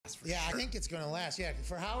Yeah, I think it's going to last. Yeah,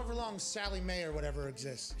 for however long Sally Mae or whatever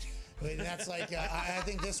exists. But that's like, I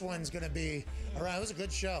think this one's going to be around. It was a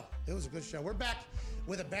good show. It was a good show. We're back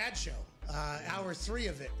with a bad show. Hour 3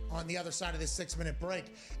 of it on the other side of this 6-minute break.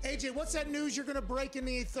 AJ, what's that news you're going to break in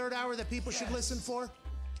the third hour that people should listen for?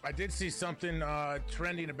 I did see something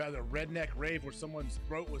trending about a redneck rave where someone's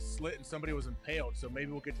throat was slit and somebody was impaled. So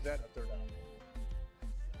maybe we'll get to that in the third hour.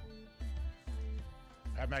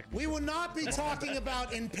 Pat McAfee. We will not be talking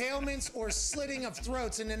about impalements or slitting of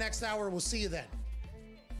throats in the next hour. We'll see you then.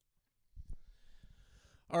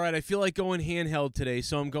 All right, I feel like going handheld today,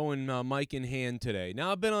 so I'm going mic in hand today.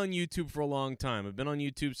 Now, I've been on YouTube for a long time. I've been on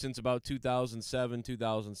YouTube since about 2007,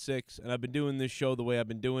 2006, and I've been doing this show the way I've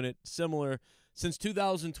been doing it, similar, since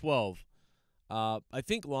 2012. I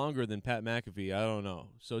think longer than Pat McAfee. I don't know.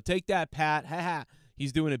 So take that, Pat. Ha-ha.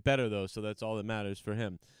 He's doing it better, though, so that's all that matters for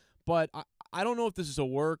him. But I don't know if this is a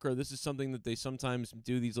work or this is something that they sometimes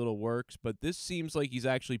do, these little works, but this seems like he's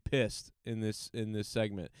actually pissed in this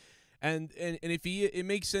segment. And if it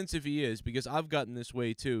makes sense if he is, because I've gotten this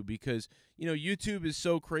way too, because YouTube is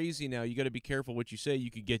so crazy now. You got to be careful what you say. You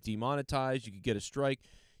could get demonetized, you could get a strike,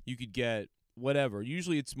 you could get whatever.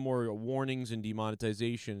 Usually it's more warnings and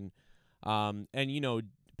demonetization. And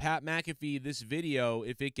Pat McAfee, this video,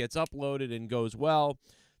 if it gets uploaded and goes well,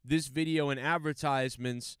 this video and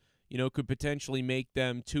advertisements, could potentially make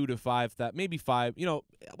them 2 to 5, maybe 5.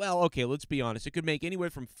 Well, okay, let's be honest. It could make anywhere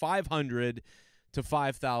from $500 to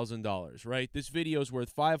 $5,000, right? This video is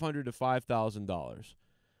worth $500 to $5,000,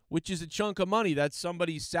 which is a chunk of money. That's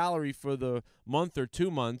somebody's salary for the month or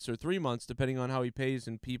 2 months or 3 months, depending on how he pays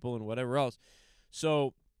and people and whatever else.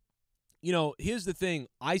 So, here's the thing.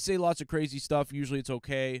 I say lots of crazy stuff. Usually it's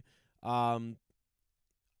okay.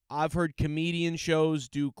 I've heard comedian shows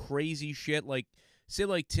do crazy shit, like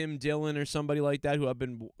Tim Dillon or somebody like that, who I've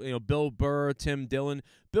been, Bill Burr, Tim Dillon.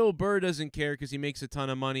 Bill Burr doesn't care because he makes a ton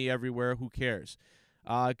of money everywhere. Who cares?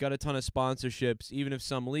 Got a ton of sponsorships. Even if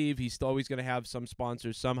some leave, he's still always going to have some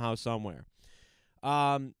sponsors somehow, somewhere.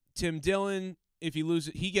 Tim Dillon, if he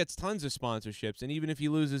loses, he gets tons of sponsorships, and even if he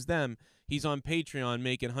loses them, he's on Patreon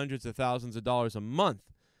making hundreds of thousands of dollars a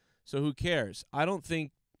month. So who cares? I don't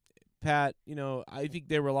think Pat, I think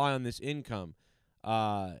they rely on this income.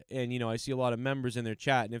 And, I see a lot of members in their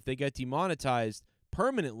chat, and if they get demonetized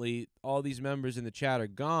permanently, all these members in the chat are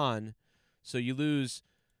gone, so you lose,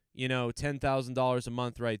 $10,000 a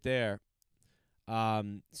month right there.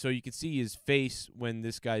 So you can see his face when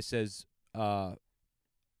this guy says the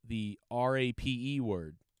RAPE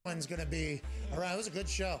word. One's going to be around. It was a good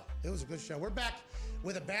show. It was a good show. We're back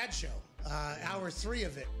with a bad show. Hour 3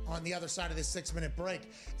 of it on the other side of this 6-minute break.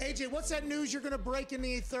 AJ, what's that news you're going to break in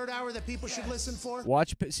the third hour that people should listen for?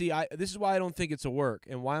 This is why I don't think it's a work.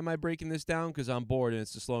 And why am I breaking this down? Because I'm bored and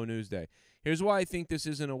it's a slow news day. Here's why I think this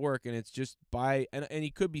isn't a work, and it's just and he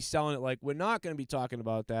could be selling it like, we're not going to be talking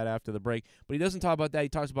about that after the break. But he doesn't talk about that. He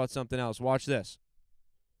talks about something else. Watch this.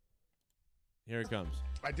 Here it comes.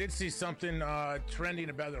 I did see something trending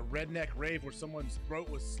about a redneck rave where someone's throat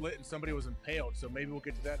was slit and somebody was impaled. So maybe we'll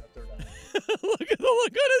get to that in the third hour. Look at the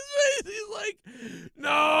look on his face. He's like,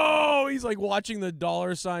 no. He's like watching the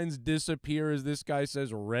dollar signs disappear as this guy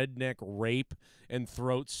says redneck rape and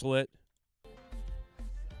throat slit.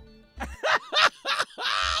 Look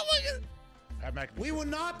at We will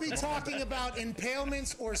not be talking about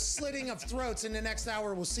impalements or slitting of throats in the next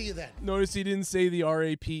hour. We'll see you then. Notice he didn't say the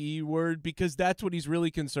RAPE word, because that's what he's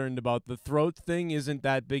really concerned about. The throat thing isn't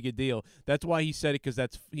that big a deal. That's why he said it, because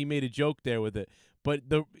he made a joke there with it. But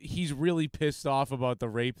he's really pissed off about the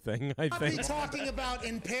rape thing, I think. We'll be talking about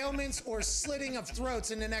impalements or slitting of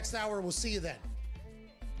throats in the next hour. We'll see you then.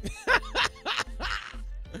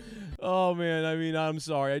 Oh man, I'm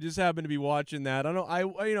sorry. I just happened to be watching that.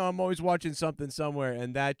 I'm always watching something somewhere,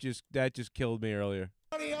 and that just killed me earlier.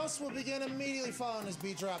 Everybody else will begin immediately following this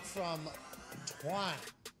beat drop from Twine.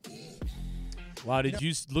 Wow, did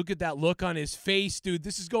you look at that look on his face, dude?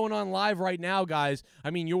 This is going on live right now, guys.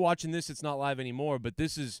 You're watching this. It's not live anymore, but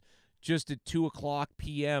this is just at 2:00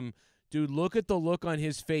 p.m. Dude, look at the look on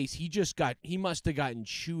his face. He must have gotten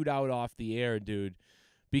chewed out off the air, dude.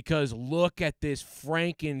 Because look at this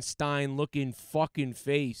Frankenstein-looking fucking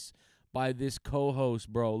face by this co-host,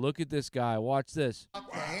 bro. Look at this guy. Watch this.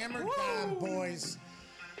 Hammer time, boys.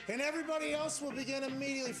 And everybody else will begin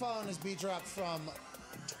immediately following this beat drop from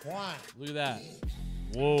Twine. Look at that.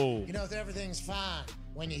 Whoa. Everything's fine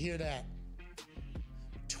when you hear that.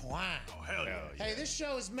 Twine. Oh, hell yeah. Hey, this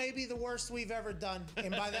show is maybe the worst we've ever done.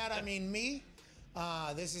 And by that, I mean me.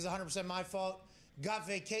 This is 100% my fault. got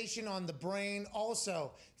vacation on the brain.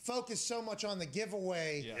 Also, focused so much on the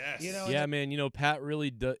giveaway. Yes. You know, Yeah, man. You know, Pat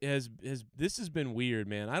really has. This has been weird,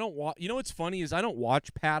 man. I don't watch. You know what's funny is I don't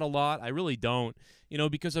watch Pat a lot. I really don't. You know,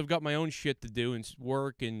 because I've got my own shit to do and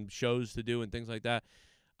work and shows to do and things like that.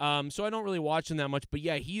 So I don't really watch him that much. But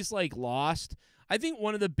yeah, he's like lost. I think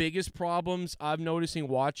one of the biggest problems I'm noticing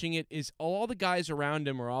watching it is all the guys around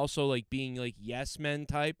him are also like being like yes men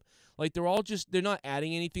type. Like they're not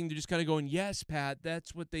adding anything. They're just kind of going, yes, Pat,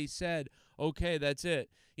 that's what they said. Okay, that's it.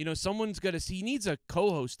 You know, someone's got to see. He needs a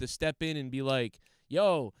co-host to step in and be like,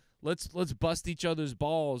 yo, let's bust each other's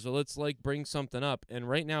balls or let's like bring something up. And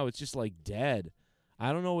right now it's just like dead.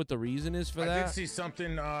 I don't know what the reason is for that. I did see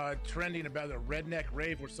something trending about a redneck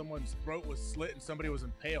rave where someone's throat was slit and somebody was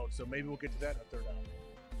impaled. So maybe we'll get to that in the third hour.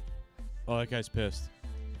 Oh, that guy's pissed.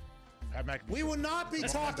 Pat McAfee. we will not be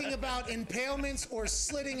talking about impalements or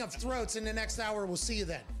slitting of throats in the next hour. We'll see you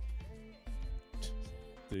then.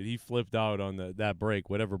 Dude, he flipped out on that break,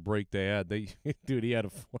 whatever break they had. Dude, he had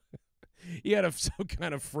some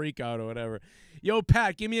kind of freak out or whatever. Yo,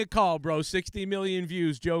 Pat, give me a call, bro. 60 million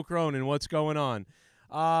views. Joe Cronin, what's going on?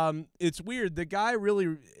 It's weird. The guy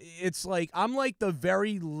really, it's like, I'm like the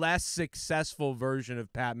very less successful version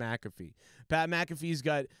of Pat McAfee. Pat McAfee's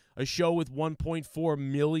got a show with 1.4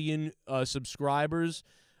 million subscribers.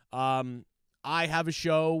 I have a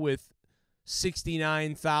show with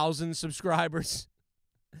 69,000 subscribers.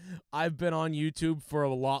 I've been on YouTube for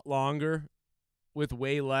a lot longer with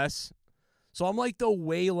way less. So I'm like the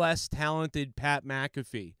way less talented Pat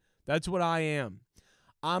McAfee. That's what I am.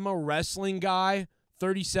 I'm a wrestling guy,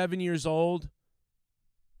 37 years old,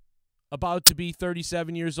 about to be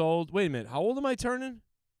 37 years old. Wait a minute. How old am I turning?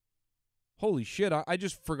 Holy shit, I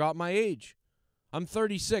just forgot my age. I'm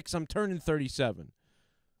 36. I'm turning 37.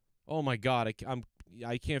 Oh, my God.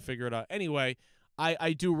 I can't figure it out. Anyway,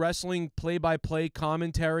 I do wrestling play-by-play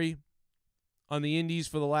commentary on the indies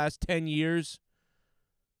for the last 10 years.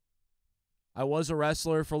 I was a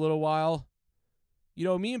wrestler for a little while. You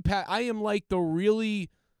know, me and Pat, I am like the really,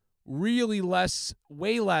 really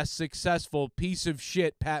way less successful piece of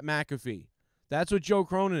shit Pat McAfee. That's what Joe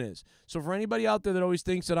Cronin is. So for anybody out there that always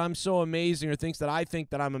thinks that I'm so amazing or thinks that I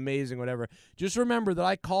think that I'm amazing, whatever, just remember that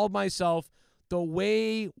I called myself the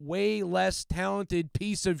way, way less talented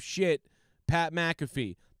piece of shit Pat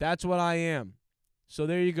McAfee. That's what I am. So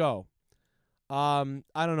there you go. I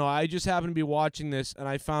don't know. I just happened to be watching this, and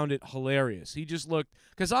I found it hilarious. He just looked,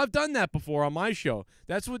 because I've done that before on my show.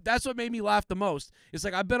 That's what made me laugh the most. It's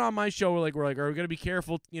like I've been on my show where we're like, are we gonna be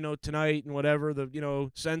careful, tonight and whatever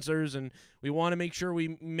the censors, and we want to make sure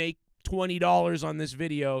we make $20 on this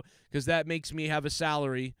video because that makes me have a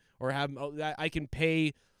salary or have I can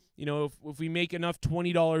pay. If we make enough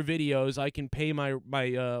 $20 videos, I can pay my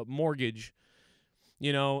mortgage.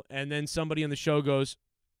 And then somebody on the show goes,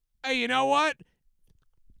 hey, you know what?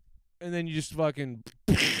 And then you just fucking,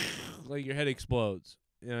 like your head explodes.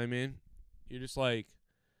 You know what I mean? You're just like,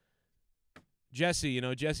 Jesse,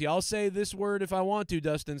 Jesse, I'll say this word if I want to,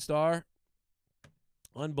 Dustin Starr.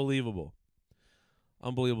 Unbelievable.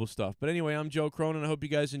 Unbelievable stuff. But anyway, I'm Joe Cronin. I hope you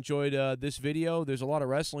guys enjoyed this video. There's a lot of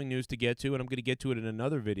wrestling news to get to, and I'm going to get to it in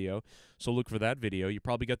another video. So look for that video. You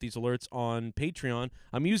probably got these alerts on Patreon.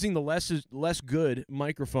 I'm using the less good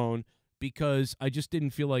microphone because I just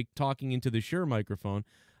didn't feel like talking into the Shure microphone.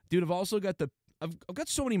 Dude, I've also got I've got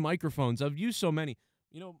so many microphones. I've used so many.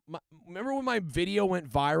 Remember when my video went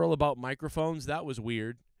viral about microphones? That was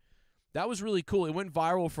weird. That was really cool. It went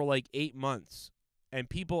viral for like 8 months, and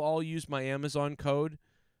people all used my Amazon code,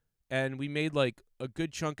 and we made like a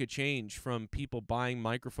good chunk of change from people buying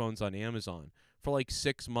microphones on Amazon for like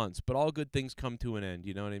 6 months. But all good things come to an end,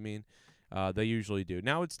 you know what I mean? They usually do.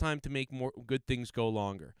 Now it's time to make more good things go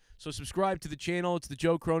longer. So subscribe to the channel. It's the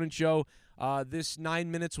Joe Cronin Show. This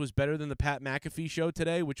 9 minutes was better than the Pat McAfee show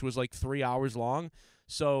today, which was like 3 hours long.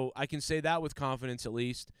 So I can say that with confidence at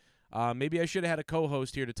least. Maybe I should have had a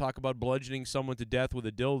co-host here to talk about bludgeoning someone to death with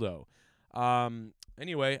a dildo.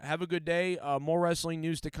 Anyway, have a good day. More wrestling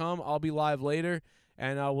news to come. I'll be live later,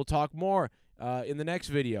 and we'll talk more in the next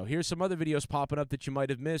video. Here's some other videos popping up that you might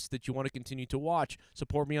have missed that you want to continue to watch.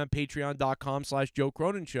 Support me on patreon.com/Joe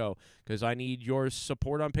Cronin Show because I need your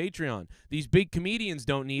support on Patreon. These big comedians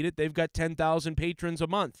don't need it. They've got 10,000 patrons a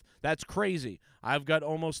month. That's crazy. I've got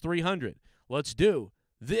almost 300. Let's do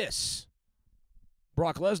this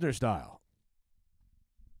Brock Lesnar style.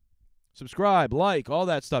 Subscribe, like, all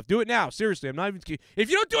that stuff. Do it now. Seriously, I'm not even kidding.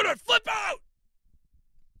 If you don't do it, I'll flip out!